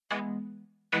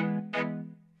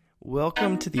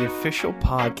Welcome to the official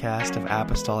podcast of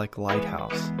Apostolic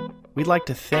Lighthouse. We'd like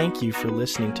to thank you for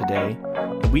listening today,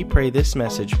 and we pray this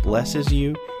message blesses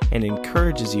you and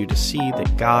encourages you to see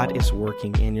that God is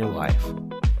working in your life.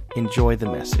 Enjoy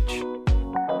the message.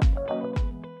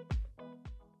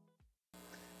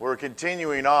 We're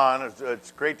continuing on.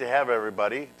 It's great to have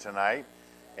everybody tonight,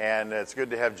 and it's good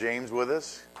to have James with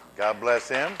us. God bless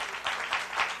him.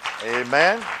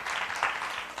 Amen.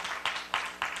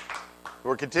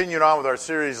 We're continuing on with our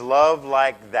series, Love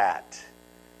Like That.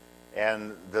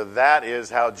 And that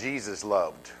is how Jesus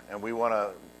loved. And we want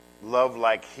to love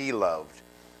like he loved.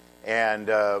 And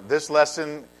this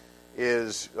lesson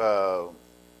is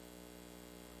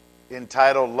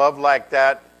entitled, Love Like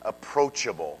That,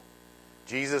 Approachable.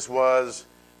 Jesus was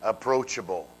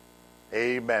approachable.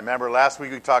 Amen. Remember, last week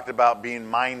we talked about being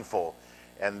mindful.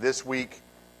 And this week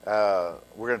we're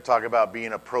going to talk about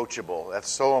being approachable. That's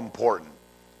so important.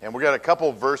 And we've got a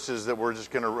couple verses that we're just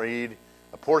going to read,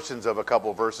 portions of a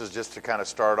couple verses just to kind of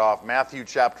start off. Matthew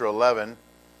chapter 11,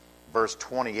 verse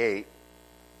 28.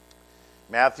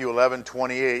 Matthew 11,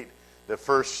 28, the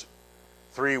first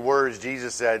three words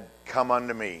Jesus said, "Come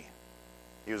unto me."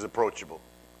 He was approachable.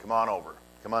 Come on over.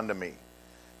 Come unto me.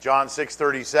 John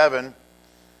 6:37,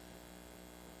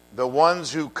 the one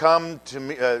who comes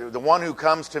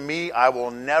to me, I will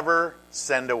never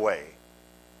send away.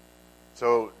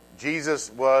 So Jesus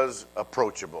was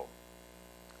approachable.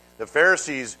 The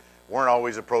Pharisees weren't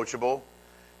always approachable.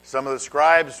 Some of the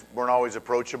scribes weren't always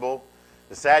approachable.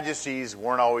 The Sadducees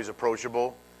weren't always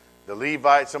approachable. The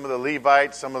Levites, some of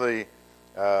the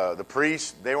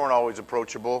priests, they weren't always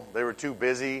approachable. They were too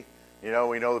busy. You know,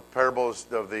 we know the parables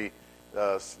of the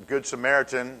Good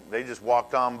Samaritan. They just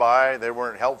walked on by. They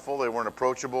weren't helpful. They weren't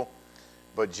approachable.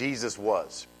 But Jesus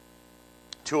was.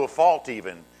 To a fault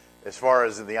even, as far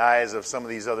as in the eyes of some of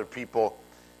these other people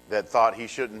that thought he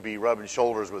shouldn't be rubbing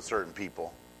shoulders with certain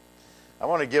people. I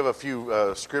want to give a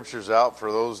few scriptures out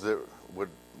for those that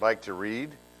would like to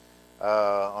read.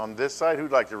 On this side,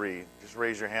 who'd like to read? Just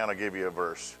raise your hand, I'll give you a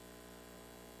verse.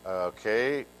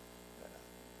 Okay.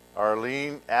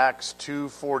 Arlene, Acts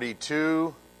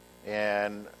 2:42,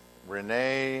 and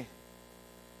Renee,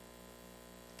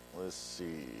 let's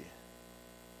see,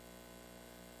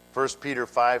 1 Peter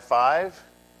 5:5.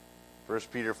 1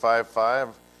 Peter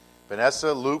 5:5.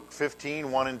 Vanessa, Luke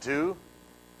 15:1 and 2.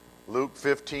 Luke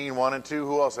 15:1 and 2.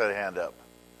 Who else had a hand up?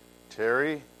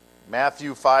 Terry.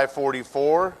 Matthew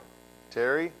 5:44.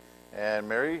 Terry and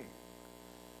Mary.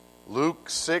 Luke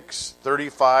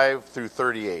 6:35 through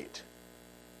 38.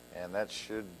 And that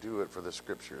should do it for the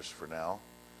scriptures for now.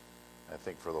 I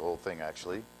think for the whole thing,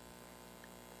 actually.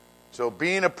 So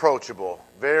being approachable,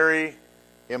 very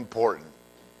important.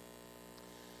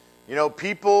 You know,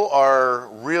 people are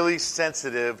really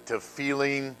sensitive to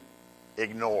feeling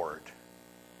ignored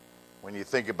when you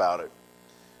think about it.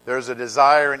 There's a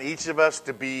desire in each of us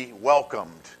to be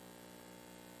welcomed.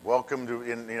 Welcome to,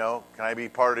 can I be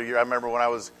part of your? I remember when I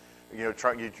was,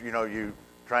 trying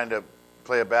to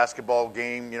play a basketball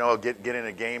game, get in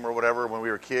a game or whatever when we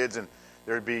were kids, and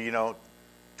there'd be,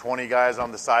 20 guys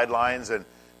on the sidelines, and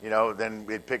then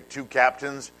we'd pick two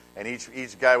captains. And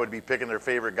each guy would be picking their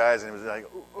favorite guys, and it was like,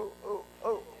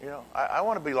 I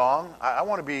want to belong. I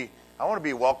want to be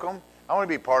welcome. I want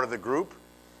to be part of the group,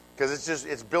 because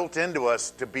it's built into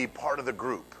us to be part of the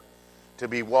group, to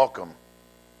be welcome.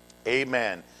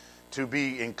 Amen. To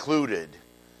be included.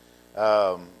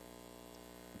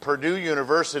 Purdue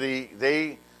University,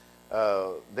 they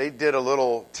did a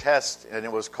little test, and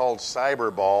it was called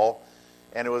Cyberball,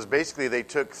 and it was basically they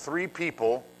took three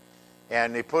people.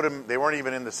 And they put them. They weren't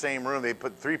even in the same room. They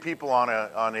put three people on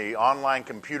a online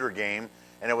computer game,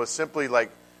 and it was simply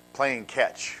like playing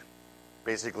catch,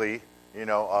 basically.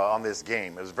 On this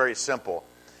game, it was very simple.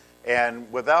 And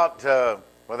without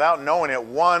knowing it,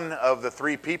 one of the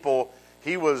three people,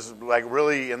 he was like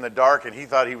really in the dark, and he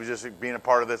thought he was just being a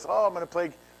part of this. Oh, I'm going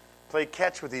to play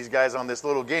catch with these guys on this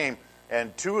little game.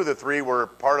 And two of the three were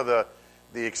part of the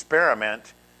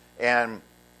experiment, and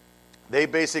they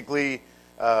basically.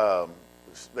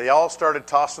 They all started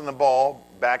tossing the ball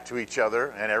back to each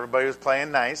other, and everybody was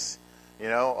playing nice.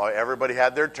 Everybody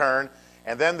had their turn.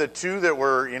 And then the two that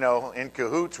were, in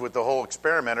cahoots with the whole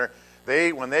experimenter,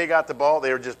 when they got the ball,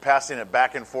 they were just passing it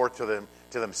back and forth to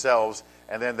themselves.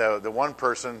 And then the one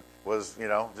person was,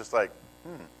 just like,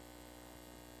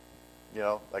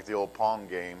 like the old Pong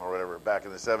game or whatever back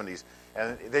in the 70s.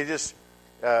 And they just,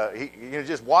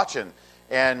 just watching.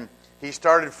 And he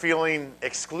started feeling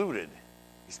excluded.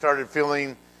 He started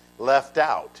feeling left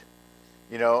out,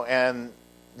 and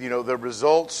the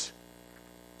results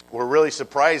were really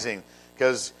surprising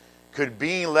because could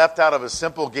being left out of a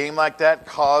simple game like that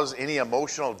cause any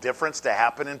emotional difference to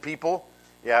happen in people?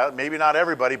 Yeah, maybe not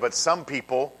everybody, but some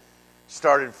people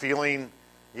started feeling,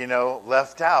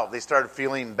 left out. They started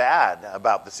feeling bad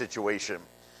about the situation.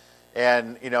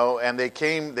 And, and they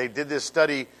did this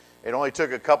study. It only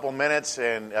took a couple minutes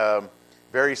and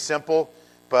very simple,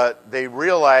 but they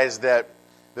realized that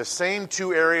the same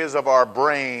two areas of our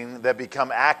brain that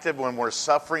become active when we're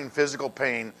suffering physical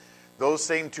pain, those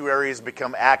same two areas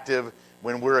become active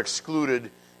when we're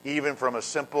excluded even from a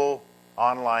simple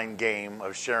online game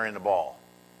of sharing the ball.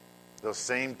 Those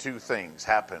same two things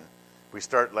happen.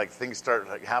 Things start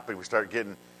happening. We start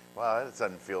getting, wow,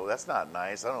 that's not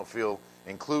nice. I don't feel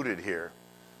included here.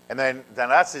 And then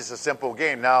that's just a simple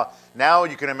game. Now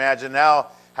you can imagine how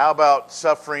about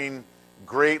suffering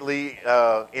greatly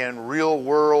in real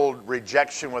world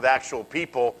rejection with actual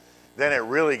people? Then it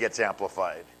really gets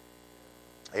amplified.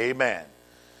 Amen.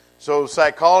 So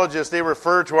psychologists, they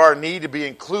refer to our need to be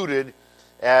included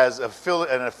as an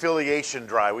affiliation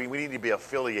drive. We need to be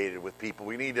affiliated with people.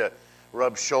 We need to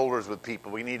rub shoulders with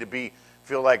people. We need to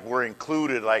feel like we're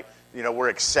included, like we're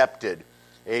accepted.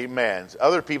 Amen.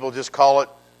 Other people just call it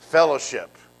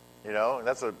fellowship.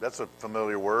 That's a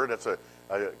familiar word. That's a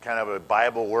kind of a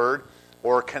Bible word.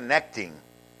 Or connecting.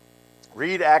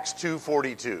 Read Acts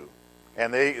 2:42.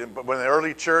 And when the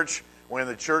early church, when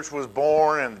the church was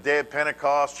born, and the day of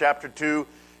Pentecost, chapter 2,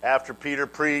 after Peter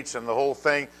preached and the whole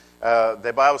thing,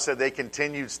 the Bible said they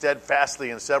continued steadfastly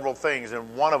in several things,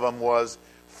 and one of them was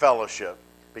fellowship,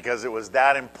 because it was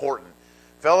that important.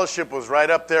 Fellowship was right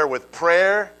up there with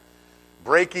prayer,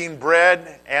 breaking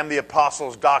bread, and the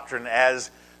apostles' doctrine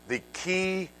as the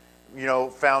key,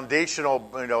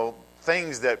 foundational,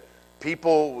 things that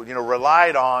people,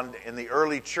 relied on in the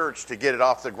early church to get it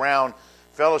off the ground.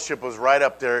 Fellowship was right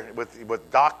up there with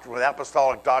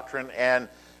apostolic doctrine and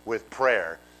with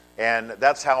prayer. And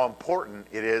that's how important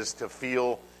it is to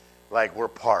feel like we're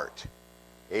part.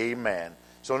 Amen.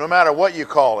 So no matter what you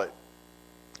call it,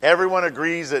 everyone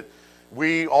agrees that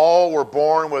we all were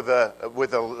born with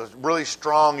a really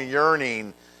strong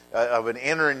yearning of an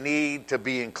inner need to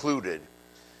be included.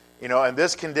 And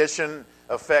this condition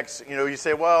affects, you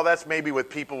say, well, that's maybe with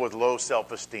people with low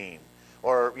self-esteem,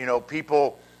 or,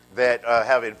 people that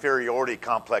have inferiority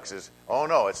complexes. Oh,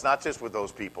 no, it's not just with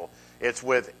those people. It's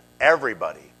with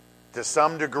everybody to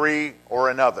some degree or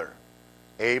another.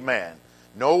 Amen.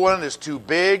 No one is too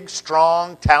big,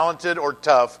 strong, talented, or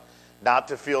tough not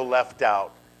to feel left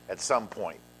out at some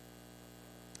point.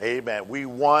 Amen. We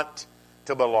want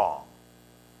to belong.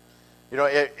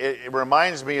 It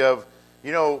reminds me of,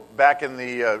 back in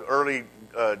the early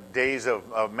days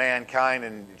of mankind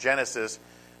in Genesis,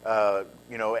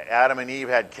 Adam and Eve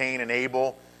had Cain and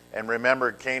Abel, and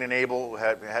remember, Cain and Abel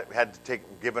had to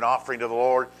give an offering to the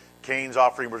Lord. Cain's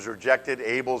offering was rejected.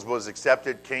 Abel's was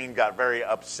accepted. Cain got very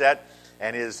upset,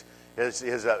 and his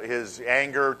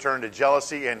anger turned to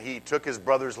jealousy, and he took his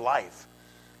brother's life.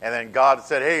 And then God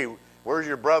said, "Hey, where's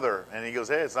your brother?" And he goes,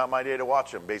 "Hey, it's not my day to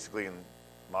watch him." Basically, in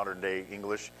modern day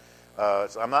English.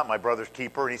 So I'm not my brother's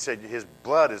keeper. And he said, his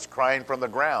blood is crying from the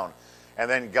ground. And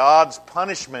then God's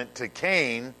punishment to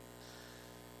Cain,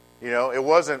 it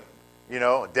wasn't,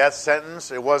 a death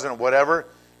sentence. It wasn't whatever,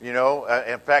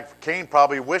 In fact, Cain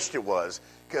probably wished it was,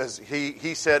 because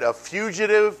he said, a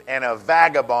fugitive and a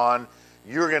vagabond,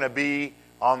 you're going to be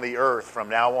on the earth from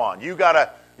now on. You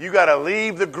gotta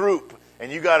leave the group,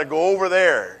 and you got to go over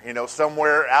there,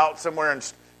 somewhere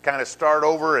and kind of start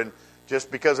over, and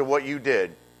just because of what you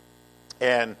did.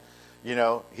 And,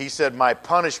 he said, my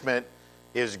punishment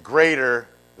is greater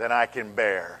than I can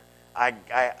bear.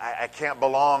 I can't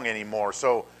belong anymore.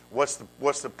 So what's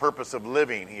the purpose of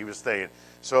living, he was saying.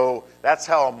 So that's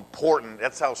how important,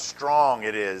 that's how strong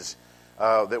it is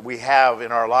that we have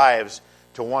in our lives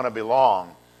to want to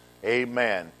belong.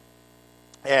 Amen.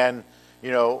 And,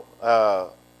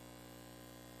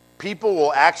 people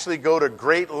will actually go to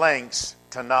great lengths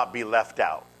to not be left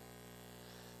out.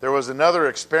 There was another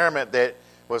experiment that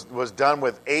was done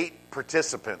with 8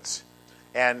 participants.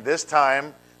 And this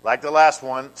time, like the last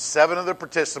one, 7 of the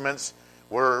participants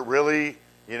were really,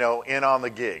 in on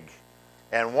the gig.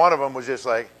 And one of them was just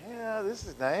like, yeah, this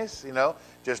is nice,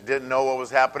 just didn't know what was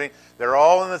happening. They're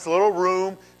all in this little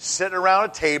room, sitting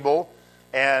around a table,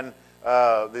 and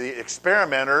the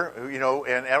experimenter,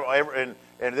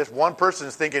 and this one person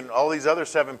is thinking, all these other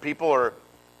 7 people are,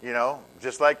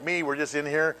 just like me, we're just in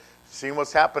here seeing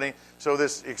what's happening. So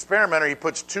this experimenter, he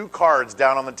puts 2 cards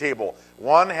down on the table.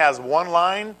 One has 1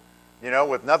 line,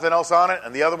 with nothing else on it,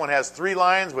 and the other one has 3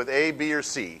 lines with A, B, or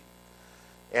C.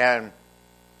 And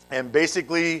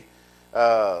basically,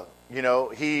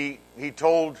 he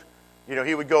told,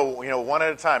 he would go, one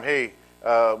at a time. Hey,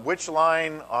 which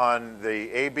line on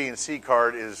the A, B, and C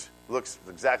card looks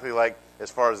exactly like, as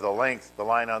far as the length, the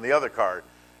line on the other card?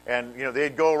 And,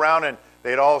 they'd go around and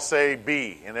they'd all say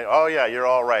B. And oh, yeah, you're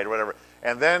all right, or whatever.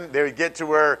 And then they would get to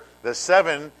where the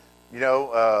 7,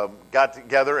 got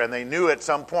together, and they knew at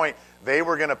some point they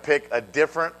were going to pick a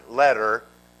different letter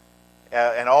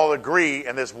and all agree,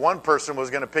 and this one person was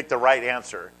going to pick the right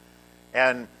answer.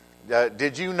 And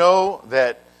did you know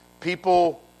that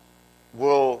people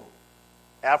will,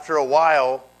 after a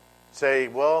while, say,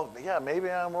 well, yeah, maybe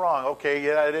I'm wrong. Okay,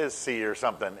 yeah, it is C or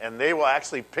something. And they will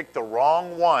actually pick the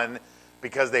wrong one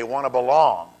because they want to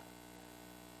belong.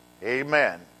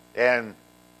 Amen. And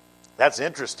that's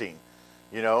interesting.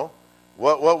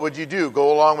 What would you do?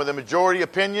 Go along with the majority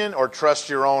opinion or trust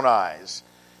your own eyes?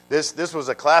 This was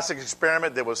a classic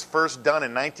experiment that was first done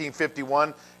in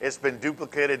 1951. It's been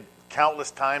duplicated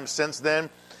countless times since then.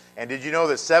 And did you know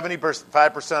that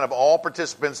 75% of all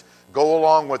participants go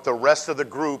along with the rest of the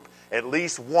group at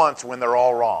least once when they're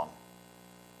all wrong?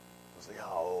 I was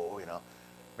like,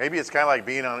 maybe it's kind of like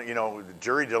being on,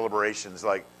 jury deliberations,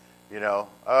 like,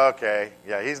 okay,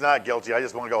 yeah, he's not guilty. I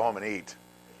just want to go home and eat,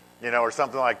 or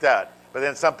something like that. But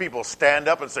then some people stand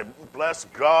up and say, bless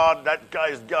God, that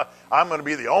guy's God. I'm going to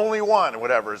be the only one, or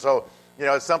whatever. So,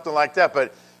 it's something like that.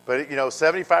 But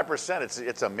 75%,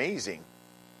 it's amazing.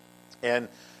 And,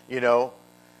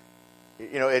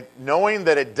 knowing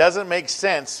that it doesn't make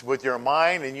sense with your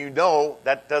mind, and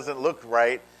that doesn't look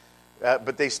right,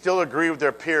 but they still agree with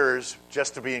their peers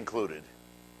just to be included.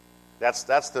 That's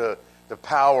the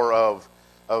power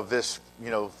of this,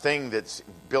 thing that's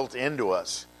built into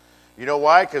us. You know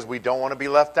why? Because we don't want to be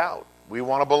left out. We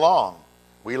want to belong.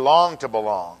 We long to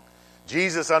belong.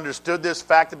 Jesus understood this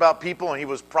fact about people, and he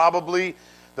was probably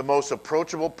the most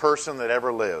approachable person that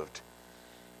ever lived.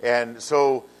 And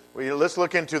so let's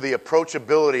look into the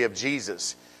approachability of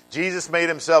Jesus. Jesus made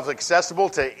himself accessible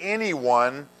to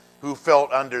anyone who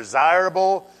felt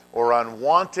undesirable or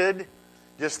unwanted.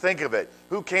 Just think of it.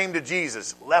 Who came to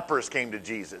Jesus? Lepers came to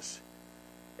Jesus.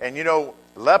 And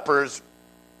lepers,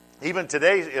 even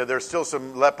today, there's still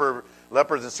some lepers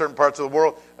in certain parts of the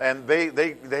world, and they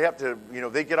have to,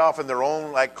 they get off in their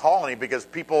own colony because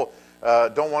people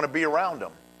don't want to be around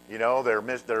them.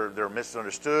 They're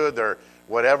misunderstood, they're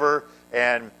whatever.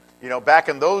 And back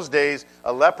in those days,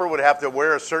 a leper would have to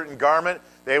wear a certain garment.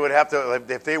 They would have to,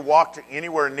 if they walked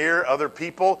anywhere near other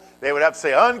people, they would have to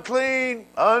say, unclean,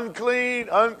 unclean,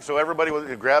 so everybody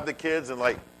would grab the kids and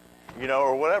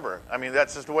or whatever. I mean,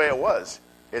 that's just the way it was.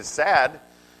 It's sad,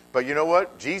 but you know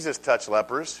what? Jesus touched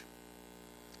lepers.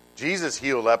 Jesus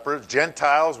healed lepers.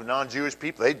 Gentiles, non-Jewish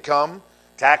people, they'd come.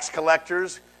 Tax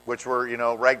collectors, which were,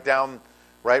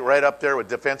 right up there with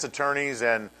defense attorneys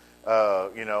and,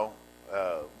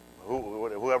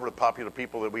 whoever the popular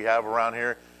people that we have around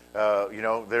here,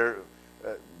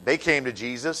 they came to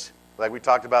Jesus. Like we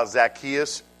talked about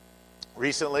Zacchaeus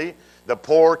recently. The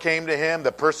poor came to him.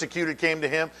 The persecuted came to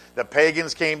him. The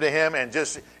pagans came to him. And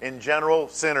just in general,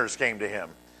 sinners came to him.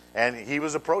 And he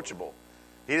was approachable.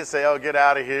 He didn't say, oh, get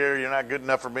out of here. You're not good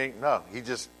enough for me. No,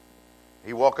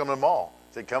 he welcomed them all.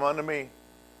 He said, come unto me.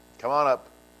 Come on up.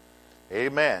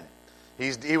 Amen.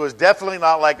 He was definitely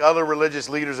not like other religious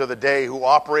leaders of the day who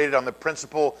operated on the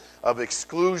principle of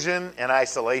exclusion and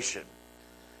isolation.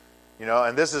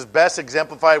 And this is best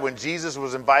exemplified when Jesus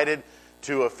was invited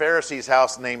to a Pharisee's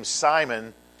house named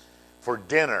Simon for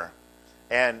dinner.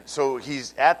 And so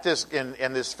he's at this,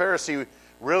 and this Pharisee,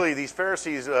 really these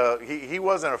Pharisees, he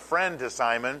wasn't a friend to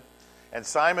Simon, and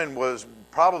Simon was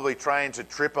probably trying to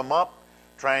trip him up,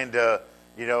 trying to,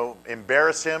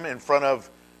 embarrass him in front of,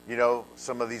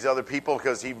 some of these other people,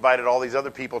 because he invited all these other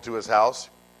people to his house.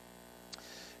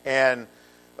 And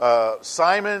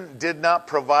Simon did not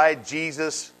provide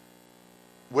Jesus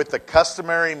with the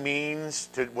customary means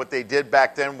to what they did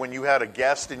back then when you had a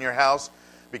guest in your house,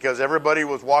 because everybody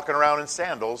was walking around in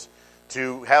sandals,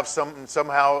 to have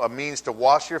somehow a means to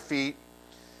wash your feet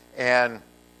and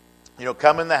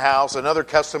come in the house. Another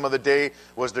custom of the day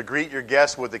was to greet your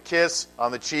guests with a kiss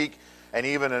on the cheek and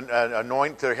even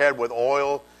anoint their head with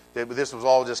oil. This was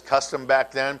all just custom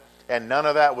back then, and none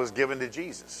of that was given to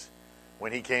Jesus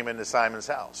when he came into Simon's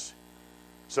house.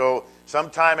 So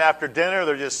sometime after dinner,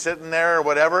 they're just sitting there or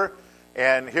whatever,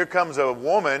 and here comes a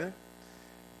woman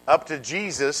up to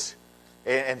Jesus,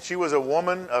 and she was a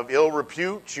woman of ill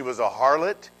repute. She was a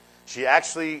harlot. She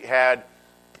actually had,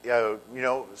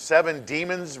 7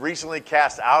 demons recently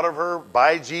cast out of her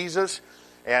by Jesus,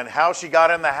 and how she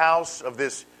got in the house of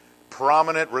this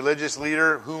prominent religious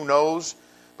leader, who knows?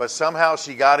 But somehow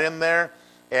she got in there,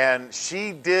 and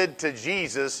she did to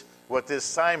Jesus what this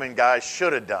Simon guy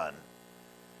should have done.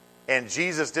 And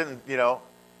Jesus didn't, and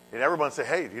everyone said,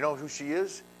 hey, do you know who she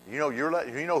is? You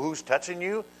know who's touching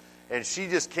you? And she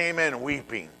just came in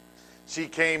weeping. She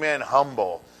came in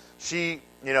humble. And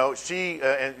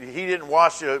he didn't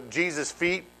wash Jesus'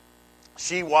 feet.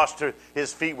 She washed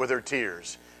his feet with her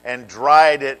tears and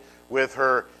dried it with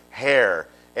her hair.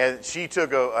 And she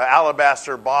took an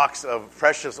alabaster box of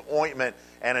precious ointment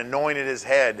and anointed his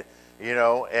head,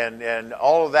 and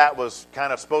all of that was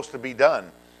kind of supposed to be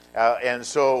done. And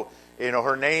so,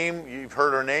 her name, you've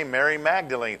heard her name, Mary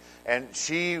Magdalene. And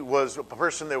she was a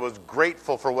person that was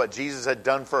grateful for what Jesus had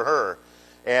done for her.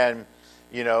 And,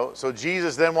 so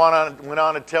Jesus then went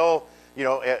on to tell,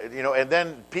 and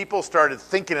then people started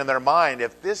thinking in their mind,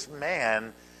 if this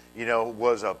man,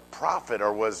 was a prophet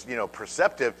or was,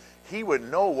 perceptive, he would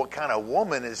know what kind of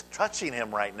woman is touching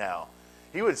him right now.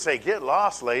 He would say, get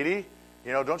lost, lady.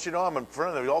 Don't you know I'm in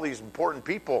front of all these important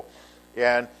people?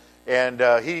 And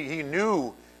he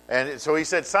knew. And so he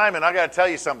said, Simon, I got to tell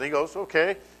you something. He goes,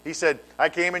 okay. He said, I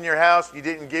came in your house. You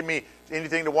didn't give me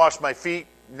anything to wash my feet.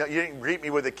 No, you didn't greet me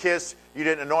with a kiss. You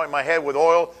didn't anoint my head with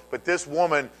oil. But this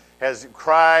woman has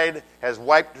cried, has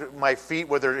wiped my feet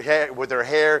with her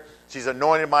hair. She's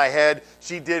anointed my head.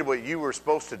 She did what you were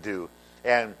supposed to do.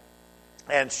 And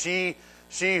she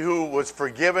who was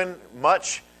forgiven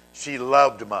much, she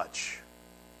loved much.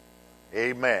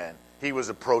 Amen. He was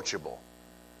approachable.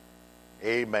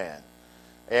 Amen.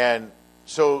 And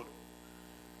so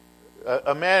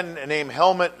a man named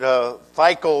Helmut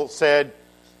Theichel said,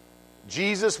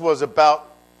 Jesus was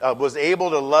able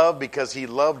to love because he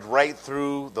loved right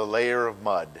through the layer of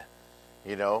mud.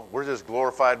 We're just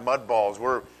glorified mud balls.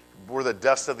 We're the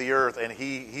dust of the earth, and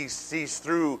he sees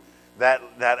through that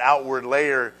outward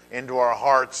layer into our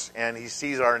hearts, and he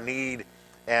sees our need,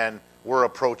 and we're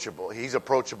approachable. He's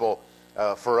approachable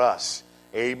for us.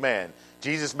 Amen.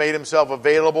 Jesus made himself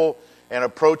available and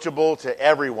approachable to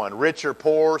everyone, rich or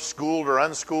poor, schooled or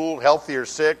unschooled, healthy or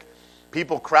sick.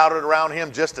 People crowded around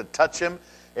him just to touch him,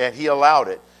 and he allowed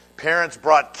it. Parents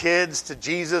brought kids to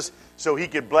Jesus so he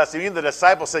could bless them. Even the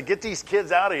disciples said, get these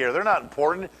kids out of here. They're not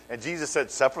important. And Jesus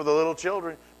said, suffer the little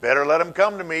children. Better let them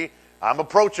come to me. I'm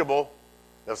approachable.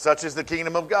 If such is the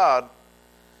kingdom of God.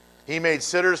 He made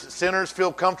sinners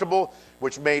feel comfortable,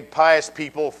 which made pious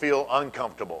people feel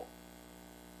uncomfortable.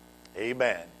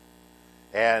 Amen.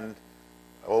 And,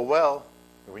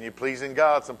 when you're pleasing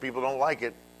God, some people don't like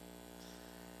it.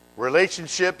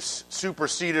 Relationships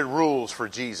superseded rules for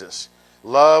Jesus.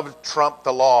 Love trumped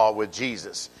the law with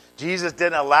Jesus. Jesus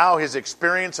didn't allow his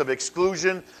experience of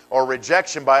exclusion or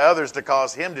rejection by others to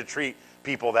cause him to treat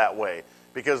people that way.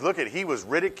 Because he was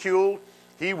ridiculed.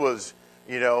 He was,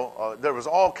 there was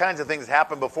all kinds of things that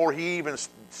happened before he even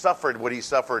suffered what he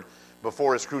suffered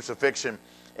before his crucifixion.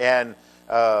 And,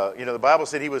 the Bible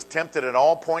said he was tempted at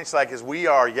all points like as we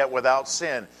are, yet without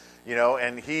sin.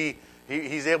 And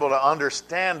he's able to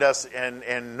understand us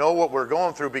and know what we're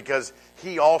going through because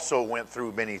he also went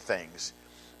through many things.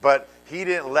 But he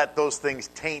didn't let those things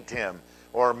taint him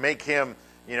or make him,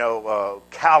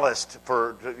 calloused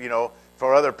for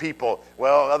other people.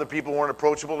 Well, other people weren't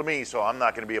approachable to me, so I'm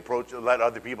not going to let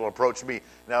other people approach me.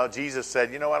 Now, Jesus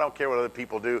said, I don't care what other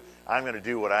people do. I'm going to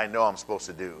do what I know I'm supposed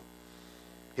to do.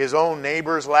 His own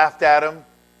neighbors laughed at him.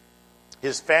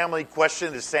 His family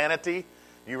questioned his sanity.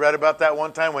 You read about that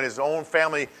one time when his own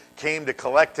family came to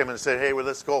collect him and said, hey,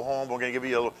 let's go home. We're going to give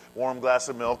you a warm glass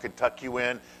of milk and tuck you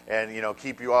in and,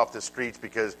 keep you off the streets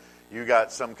because you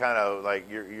got some kind of,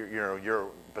 you're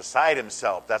beside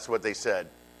himself. That's what they said.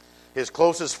 His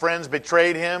closest friends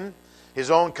betrayed him. His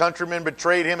own countrymen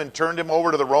betrayed him and turned him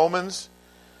over to the Romans.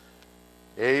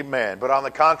 Amen. But on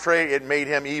the contrary, it made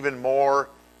him even more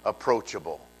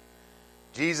approachable.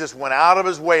 Jesus went out of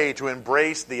his way to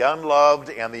embrace the unloved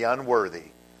and the unworthy.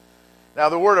 Now,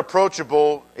 the word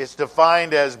approachable is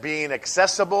defined as being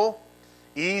accessible,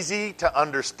 easy to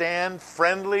understand,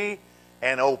 friendly,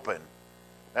 and open.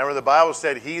 Remember, the Bible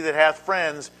said, he that hath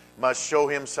friends must show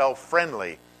himself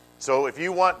friendly. So if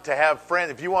you want to have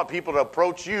friends, if you want people to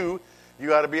approach you, you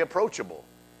got to be approachable.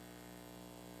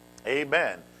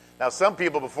 Amen. Now, some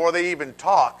people, before they even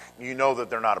talk, that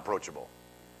they're not approachable.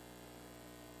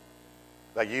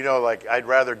 I'd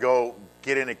rather go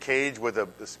get in a cage with a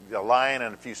lion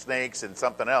and a few snakes and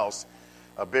something else,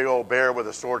 a big old bear with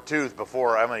a sore tooth,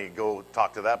 before I'm going to go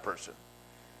talk to that person.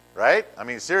 Right? I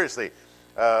mean, seriously.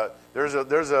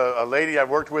 There's a lady I've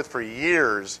worked with for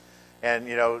years, and,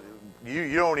 you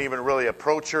don't even really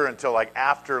approach her until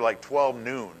after 12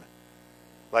 noon.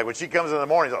 When she comes in the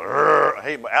morning, it's like,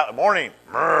 hey, morning,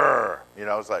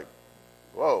 it's like,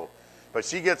 whoa. But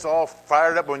she gets all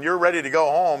fired up when you're ready to go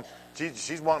home.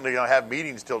 she's wanting to have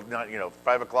meetings till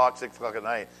 5 o'clock, 6 o'clock at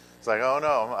night. It's like, oh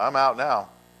no, I'm out now.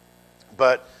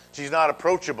 But she's not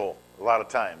approachable a lot of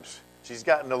times. She's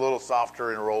gotten a little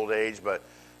softer in her old age, but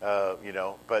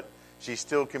but she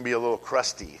still can be a little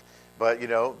crusty.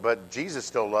 But Jesus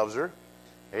still loves her.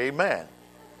 Amen.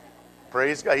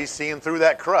 Praise God. He's seeing through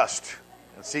that crust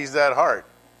and sees that heart.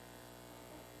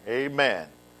 Amen.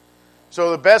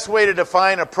 So the best way to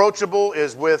define approachable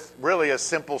is with really a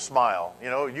simple smile.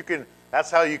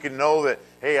 That's how you can know that,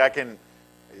 hey, can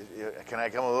I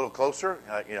come a little closer?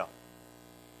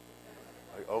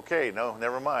 Okay, no,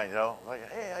 never mind.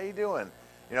 Like, hey, how you doing?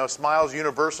 Smile's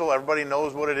universal. Everybody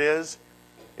knows what it is.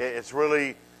 It's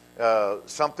really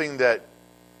something that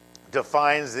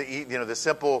defines the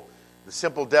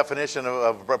simple definition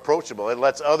of approachable. It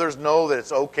lets others know that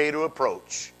it's okay to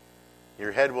approach.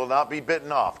 Your head will not be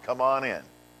bitten off. Come on in.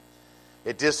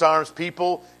 It disarms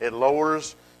people. It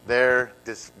lowers their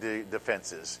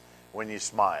defenses when you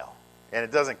smile, and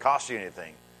it doesn't cost you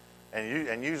anything.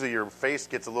 And usually your face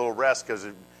gets a little rest because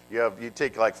you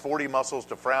take like 40 muscles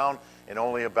to frown and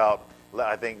only about,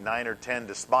 I think, 9 or 10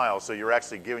 to smile. So you're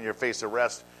actually giving your face a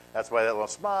rest. That's why that little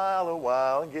smile a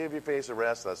while and give your face a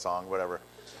rest, that song, whatever.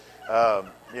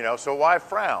 So why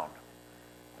frown?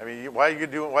 I mean, why you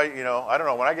doing? I don't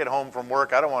know. When I get home from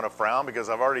work, I don't want to frown because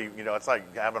I've already, it's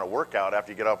like having a workout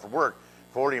after you get off from work.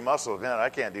 40 muscles, man, I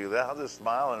can't do that. I'll just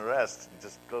smile and rest,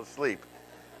 just go to sleep.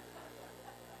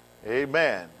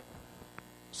 Amen.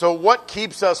 So what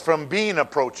keeps us from being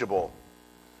approachable?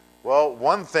 Well,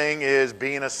 one thing is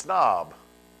being a snob.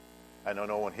 I know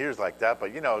no one here's like that,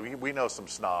 but we know some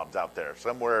snobs out there.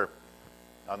 Somewhere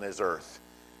on this earth,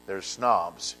 there's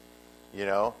snobs,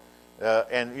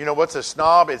 and what's a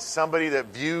snob? It's somebody that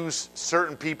views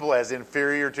certain people as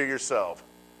inferior to yourself.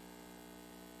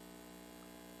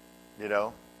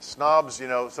 Snobs,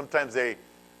 sometimes they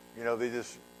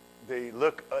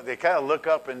kind of look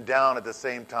up and down at the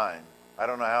same time. I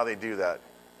don't know how they do that.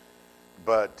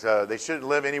 But they shouldn't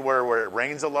live anywhere where it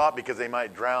rains a lot because they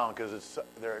might drown because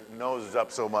their nose is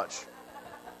up so much.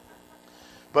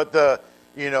 But the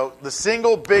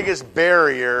single biggest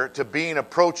barrier to being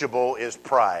approachable is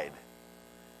pride.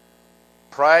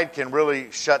 Pride can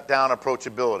really shut down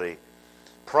approachability.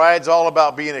 Pride's all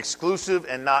about being exclusive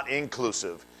and not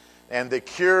inclusive. And the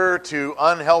cure to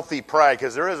unhealthy pride,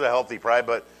 because there is a healthy pride,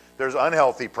 but there's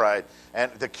unhealthy pride.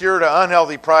 And the cure to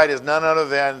unhealthy pride is none other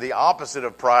than the opposite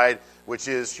of pride, which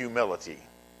is humility.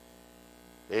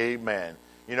 Amen.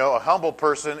 A humble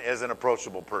person is an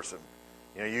approachable person.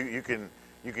 You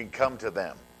can come to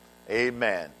them.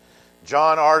 Amen.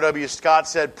 John R.W. Scott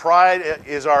said, pride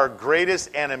is our greatest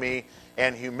enemy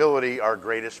and humility our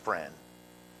greatest friend.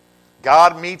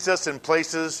 God meets us in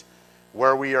places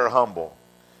where we are humble.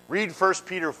 Read 1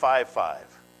 Peter 5:5.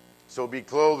 So be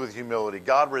clothed with humility.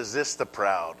 God resists the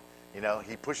proud.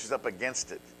 He pushes up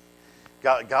against it.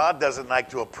 God doesn't like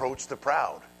to approach the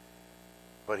proud,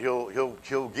 but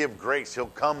he'll give grace. He'll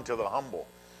come to the humble.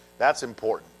 That's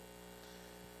important.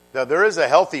 Now there is a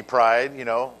healthy pride,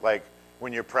 like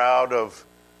when you're proud of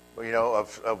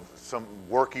some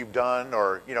work you've done,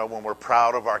 or when we're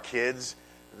proud of our kids.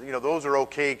 Those are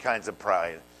okay kinds of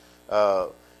pride.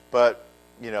 But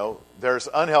there's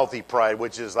unhealthy pride,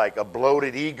 which is like a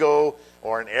bloated ego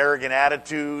or an arrogant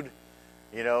attitude,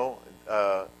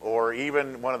 or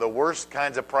even one of the worst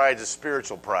kinds of pride is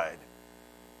spiritual pride.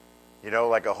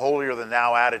 Like a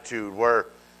holier-than-thou attitude where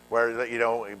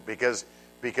because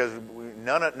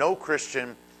no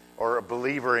Christian or a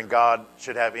believer in God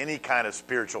should have any kind of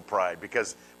spiritual pride,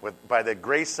 because by the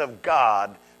grace of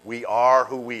God, we are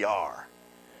who we are.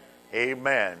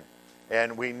 Amen.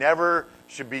 And we never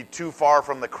should be too far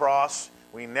from the cross.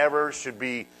 We never should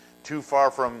be too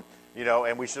far from,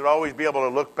 and we should always be able to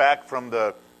look back from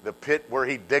the pit where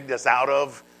he digged us out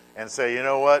of and say, you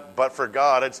know what, but for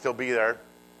God, I'd still be there.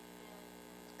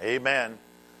 Amen.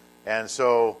 And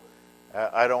so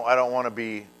I don't want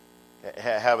to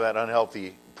have that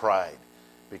unhealthy pride,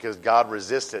 because God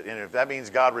resists it. And if that means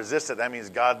God resists it, that means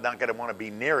God's not going to want to be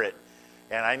near it.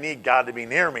 And I need God to be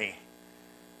near me.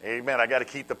 Amen. I got to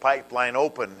keep the pipeline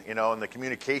open, in the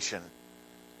communication.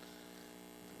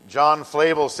 John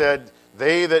Flavel said,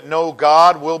 they that know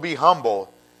God will be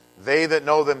humble. They that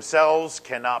know themselves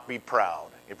cannot be proud.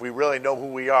 If we really know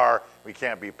who we are, we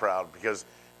can't be proud, because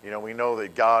we know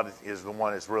that God is the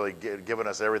one that's really given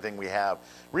us everything we have.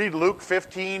 Read Luke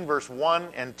 15, verse 1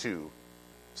 and 2.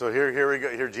 So here we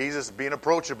go. Here Jesus being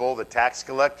approachable. The tax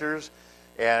collectors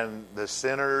and the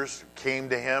sinners came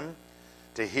to him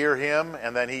to hear him,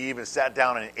 and then he even sat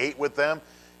down and ate with them.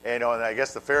 And I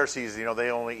guess the Pharisees, they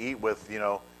only eat with,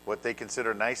 what they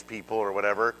consider nice people or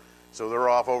whatever. So they're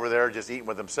off over there just eating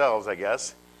with themselves, I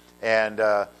guess. And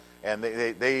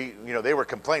they were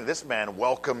complaining, this man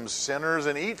welcomes sinners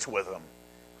and eats with them.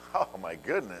 Oh, my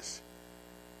goodness.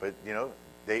 But,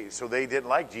 they didn't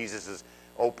like Jesus'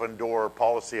 open door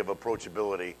policy of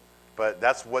approachability. But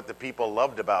that's what the people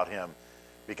loved about him,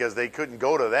 because they couldn't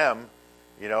go to them.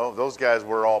 Those guys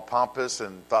were all pompous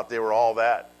and thought they were all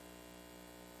that.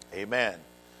 Amen.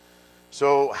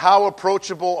 So how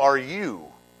approachable are you?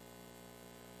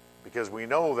 Because we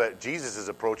know that Jesus is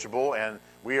approachable and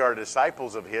we are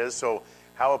disciples of his. So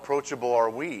how approachable are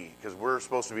we? Because we're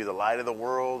supposed to be the light of the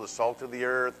world, the salt of the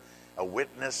earth, a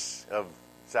witness of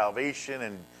salvation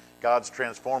and God's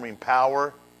transforming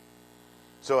power.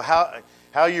 So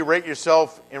how you rate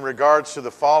yourself in regards to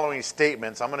the following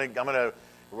statements. I'm gonna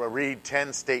read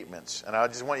 10 statements, and I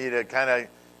just want you to kind of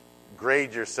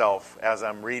grade yourself as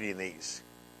I'm reading these.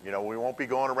 We won't be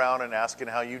going around and asking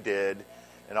how you did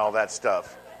and all that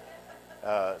stuff.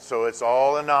 So it's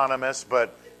all anonymous,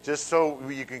 but just so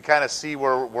you can kind of see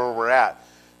where we're at.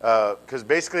 Because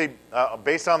basically,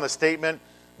 based on the statement,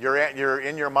 you're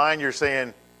in your mind, you're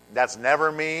saying, that's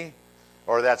never me,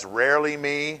 or that's rarely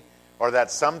me, or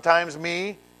that's sometimes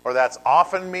me, or that's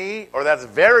often me, or that's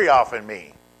very often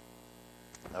me.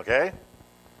 Okay?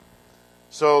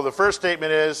 So the first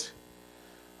statement is,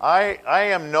 I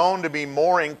am known to be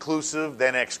more inclusive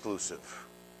than exclusive.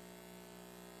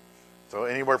 So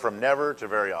anywhere from never to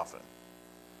very often.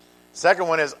 Second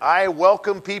one is, I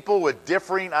welcome people with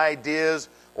differing ideas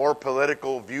or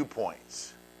political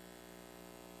viewpoints.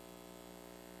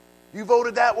 You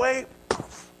voted that way?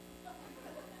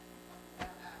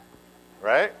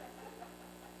 Right?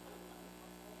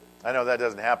 I know that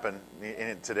doesn't happen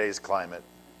in today's climate.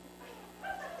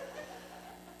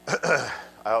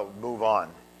 I'll move on.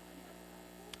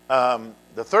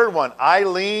 The third one, I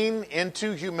lean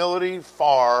into humility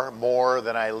far more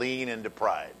than I lean into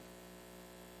pride.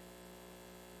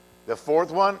 The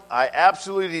fourth one, I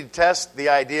absolutely detest the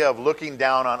idea of looking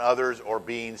down on others or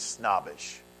being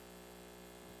snobbish.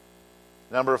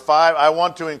 Number 5, I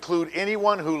want to include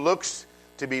anyone who looks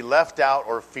to be left out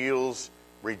or feels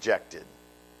rejected.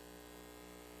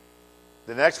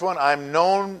 The next one, I'm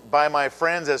known by my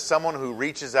friends as someone who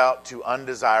reaches out to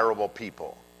undesirable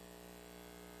people.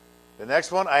 The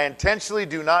next one, I intentionally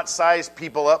do not size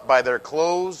people up by their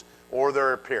clothes or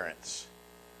their appearance.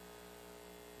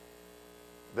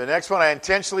 The next one, I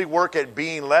intentionally work at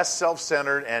being less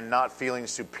self-centered and not feeling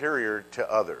superior to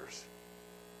others.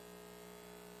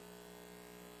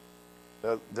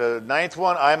 The ninth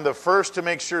one, I'm the first to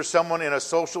make sure someone in a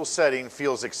social setting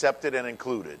feels accepted and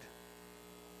included.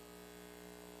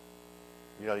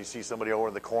 You see somebody over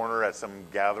in the corner at some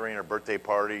gathering or birthday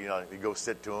party, you go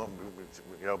sit to them,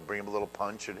 bring them a little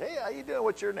punch, and, hey, how you doing?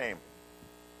 What's your name?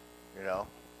 And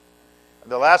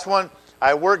the last one,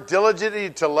 I work diligently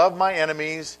to love my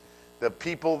enemies, the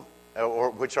people,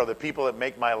 which are the people that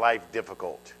make my life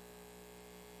difficult.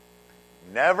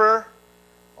 Never,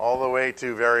 all the way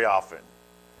to very often.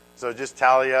 So just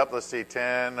tally up, let's see,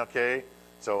 10, okay?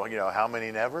 So, how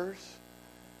many nevers?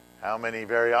 How many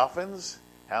very oftens?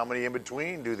 How many in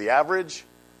between? Do the average.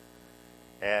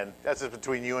 And that's just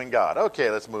between you and God.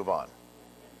 Okay, let's move on.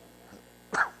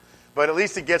 But at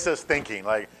least it gets us thinking.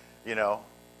 I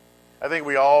think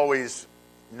we always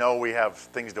know we have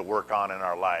things to work on in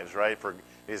our lives, right?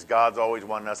 Because God's always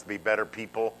wanting us to be better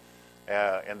people.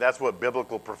 And that's what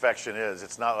biblical perfection is.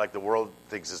 It's not like the world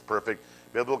thinks it's perfect.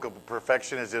 Biblical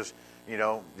perfection is just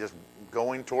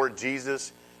going toward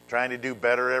Jesus, trying to do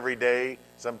better every day.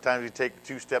 Sometimes we take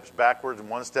 2 steps backwards and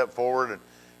 1 step forward, and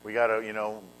we got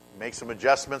to, make some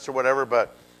adjustments or whatever,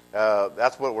 but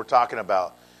that's what we're talking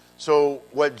about. So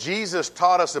what Jesus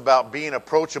taught us about being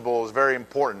approachable is very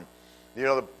important.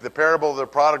 The parable of the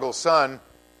prodigal son,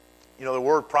 the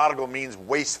word prodigal means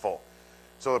wasteful.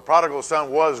 So the prodigal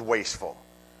son was wasteful.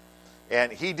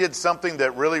 And he did something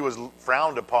that really was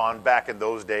frowned upon back in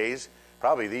those days,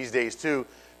 probably these days too,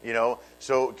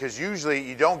 so because usually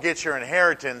you don't get your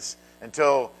inheritance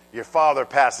until your father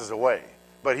passes away.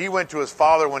 But he went to his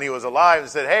father when he was alive and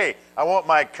said, hey, I want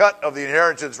my cut of the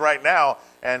inheritance right now.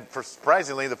 And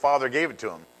surprisingly, the father gave it to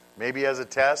him. Maybe as a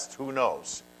test, who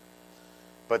knows.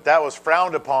 But that was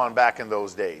frowned upon back in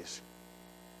those days.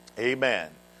 Amen.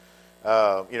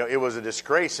 It was a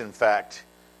disgrace, in fact,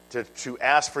 to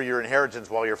ask for your inheritance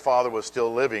while your father was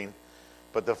still living.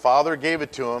 But the father gave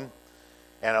it to him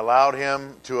and allowed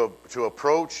him to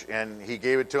approach, and he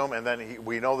gave it to him. And then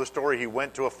we know the story. He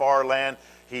went to a far land.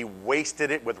 He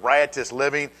wasted it with riotous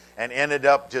living and ended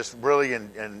up just really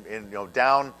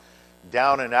down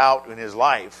and out in his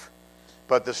life.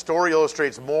 But the story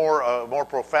illustrates more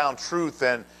profound truth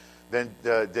than than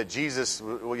that Jesus,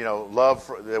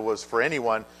 love that was for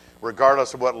anyone,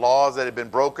 regardless of what laws that had been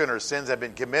broken or sins that had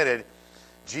been committed.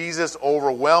 Jesus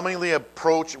overwhelmingly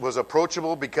was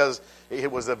approachable because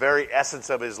it was the very essence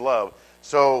of his love.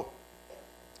 So,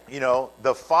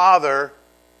 the Father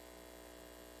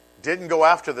didn't go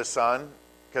after the Son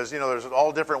because, there's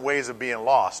all different ways of being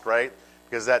lost, right?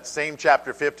 Because that same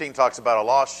chapter 15 talks about a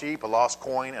lost sheep, a lost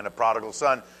coin, and a prodigal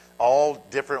son. All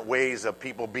different ways of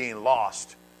people being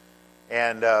lost.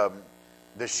 And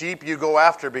the sheep you go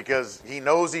after because he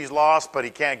knows he's lost, but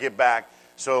he can't get back.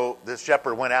 So the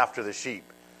shepherd went after the sheep.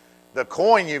 The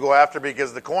coin you go after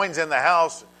because the coin's in the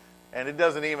house, and it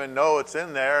doesn't even know it's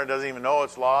in there. It doesn't even know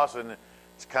it's lost. And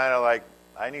it's kind of like,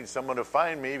 I need someone to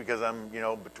find me because I'm,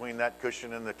 between that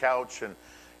cushion and the couch.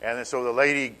 And so the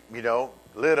lady,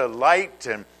 lit a light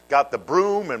and got the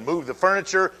broom and moved the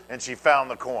furniture, and she found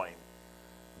the coin.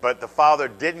 But the Father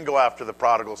didn't go after the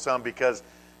prodigal son because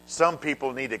some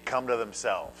people need to come to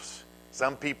themselves.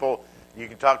 Some people, you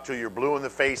can talk to, you're blue in the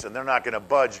face, and they're not going to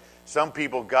budge. Some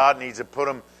people, God needs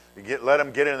to let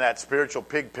them get in that spiritual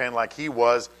pig pen like he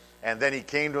was, and then he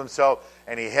came to himself,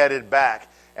 and he headed back.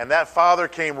 And that father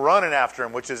came running after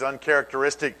him, which is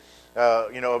uncharacteristic,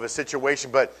 of a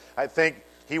situation. But I think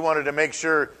he wanted to make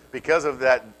sure, because of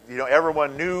that,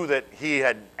 everyone knew that he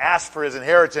had asked for his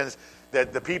inheritance,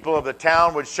 that the people of the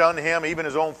town would shun him, even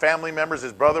his own family members.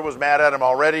 His brother was mad at him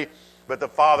already, but the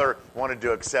father wanted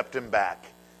to accept him back.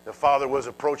 The father was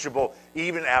approachable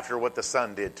even after what the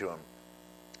son did to him.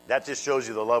 That just shows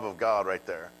you the love of God right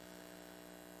there.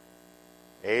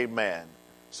 Amen.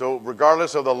 So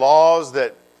regardless of the laws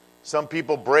that some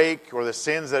people break or the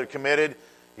sins that are committed,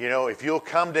 if you'll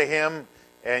come to him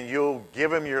and you'll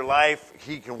give him your life,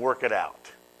 he can work it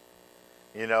out.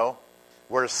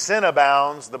 Where sin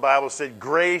abounds, the Bible said,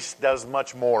 grace does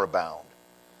much more abound.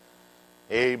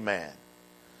 Amen.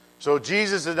 So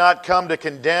Jesus did not come to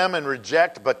condemn and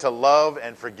reject, but to love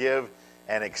and forgive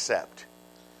and accept.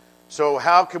 So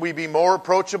how can we be more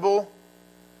approachable?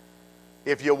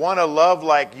 If you want to love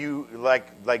like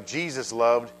Jesus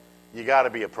loved, you got to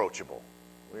be approachable.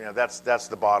 That's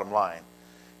the bottom line.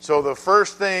 So the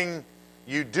first thing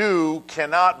you do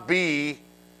cannot be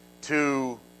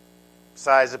to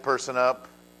size a person up,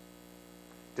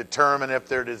 determine if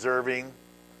they're deserving,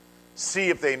 see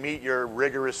if they meet your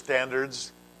rigorous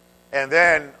standards, and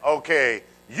then, okay,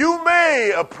 you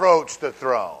may approach the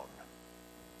throne.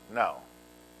 No,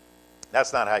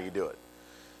 that's not how you do it.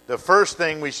 The first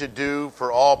thing we should do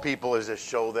for all people is to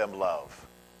show them love.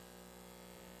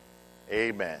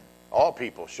 Amen. All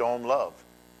people, show them love.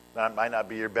 That might not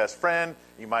be your best friend.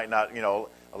 You might not,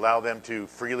 allow them to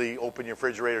freely open your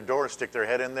refrigerator door and stick their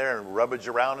head in there and rummage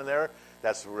around in there.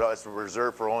 That's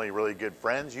reserved for only really good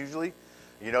friends usually.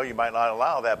 You might not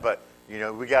allow that, but,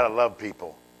 we got to love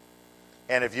people.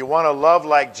 And if you want to love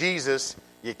like Jesus,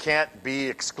 you can't be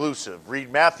exclusive. Read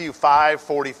Matthew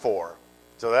 5:44.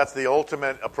 So that's the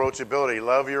ultimate approachability.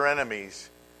 Love your enemies.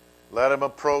 Let them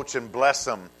approach and bless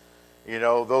them.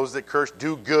 Those that curse,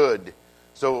 do good.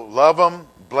 So love them,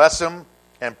 bless them,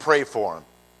 and pray for them.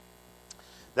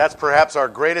 That's perhaps our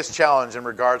greatest challenge in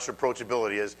regards to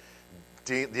approachability, is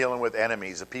dealing with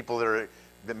enemies, the people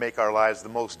that make our lives the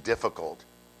most difficult.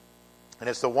 And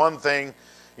it's the one thing,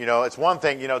 it's one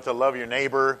thing, to love your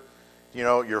neighbor,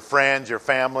 your friends, your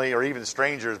family, or even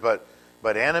strangers, but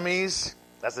enemies,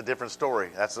 that's a different story.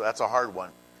 That's a hard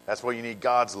one. That's where you need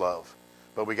God's love.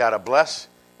 But we got to bless,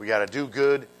 we got to do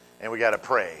good, and we got to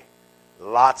pray.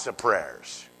 Lots of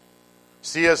prayers.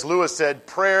 C.S. Lewis said,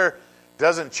 prayer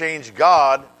doesn't change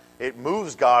God. It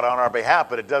moves God on our behalf,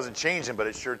 but it doesn't change him, but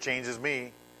it sure changes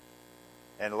me.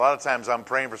 And a lot of times I'm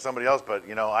praying for somebody else, but,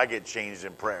 I get changed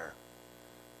in prayer.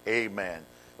 Amen.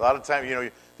 A lot of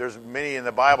times, there's many in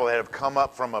the Bible that have come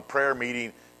up from a prayer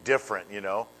meeting different,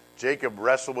 Jacob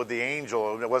wrestled with the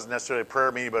angel. It wasn't necessarily a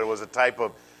prayer meeting, but it was a type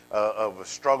of a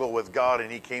struggle with God,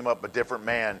 and he came up a different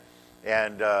man.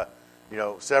 And,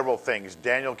 several things.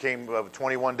 Daniel came of a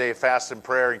 21-day fast and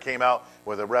prayer and came out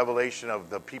with a revelation of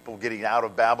the people getting out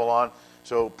of Babylon.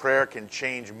 So prayer can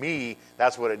change me.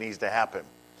 That's what it needs to happen.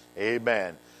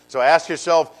 Amen. So ask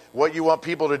yourself what you want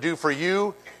people to do for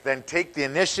you, then take the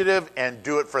initiative and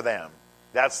do it for them.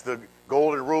 That's the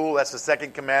golden rule. That's the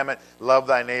second commandment. Love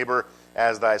thy neighbor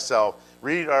as thyself.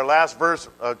 Read our last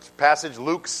passage,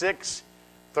 Luke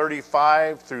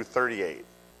 6:35 through 38.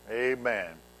 Amen.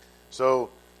 So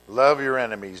love your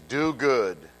enemies. Do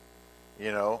good.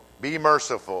 Be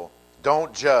merciful.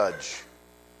 Don't judge.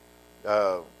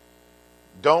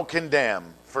 Don't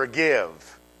condemn.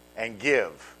 Forgive and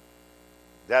give.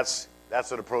 That's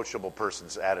an approachable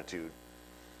person's attitude.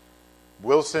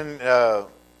 Wilson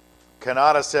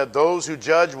Kanata said, "Those who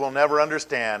judge will never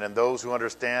understand, and those who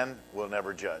understand will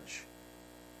never judge."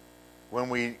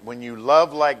 When you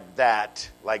love like that,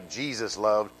 like Jesus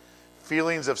loved,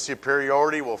 feelings of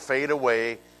superiority will fade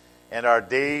away, and our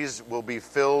days will be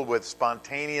filled with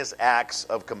spontaneous acts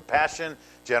of compassion,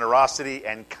 generosity,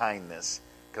 and kindness,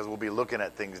 because we'll be looking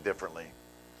at things differently.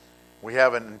 We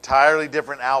have an entirely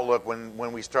different outlook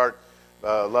when we start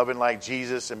loving like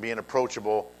Jesus and being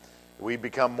approachable. We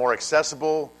become more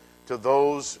accessible to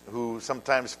those who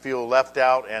sometimes feel left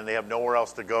out and they have nowhere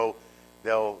else to go.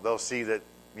 They'll see that,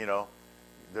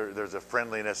 there's a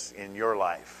friendliness in your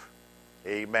life.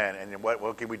 Amen. And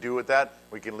what can we do with that?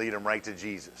 We can lead them right to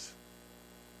Jesus.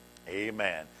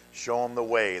 Amen. Show them the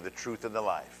way, the truth, and the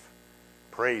life.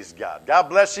 Praise God. God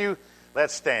bless you.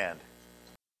 Let's stand.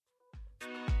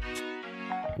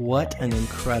 What an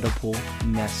incredible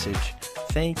message.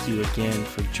 Thank you again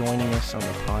for joining us on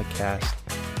the podcast,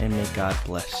 and may God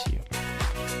bless you.